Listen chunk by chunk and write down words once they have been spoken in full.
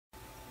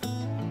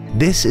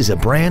This is a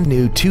brand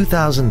new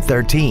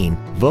 2013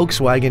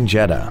 Volkswagen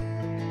Jetta.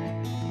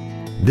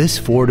 This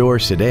four-door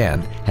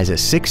sedan has a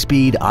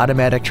 6-speed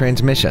automatic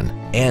transmission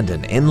and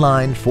an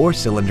inline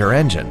 4-cylinder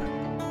engine.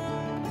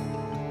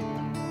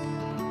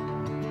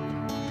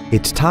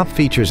 Its top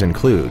features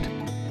include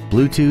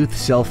Bluetooth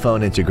cell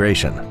phone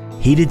integration,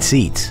 heated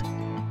seats,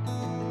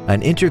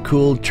 an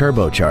intercooled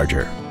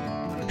turbocharger,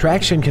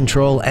 traction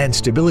control and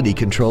stability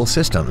control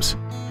systems,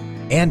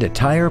 and a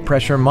tire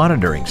pressure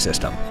monitoring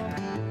system.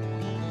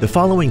 The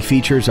following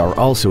features are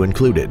also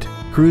included: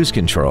 cruise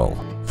control,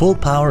 full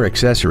power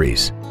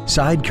accessories,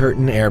 side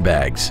curtain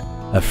airbags,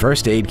 a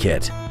first aid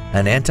kit,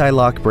 an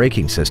anti-lock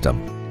braking system,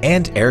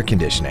 and air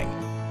conditioning.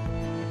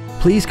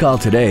 Please call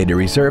today to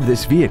reserve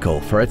this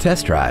vehicle for a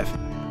test drive.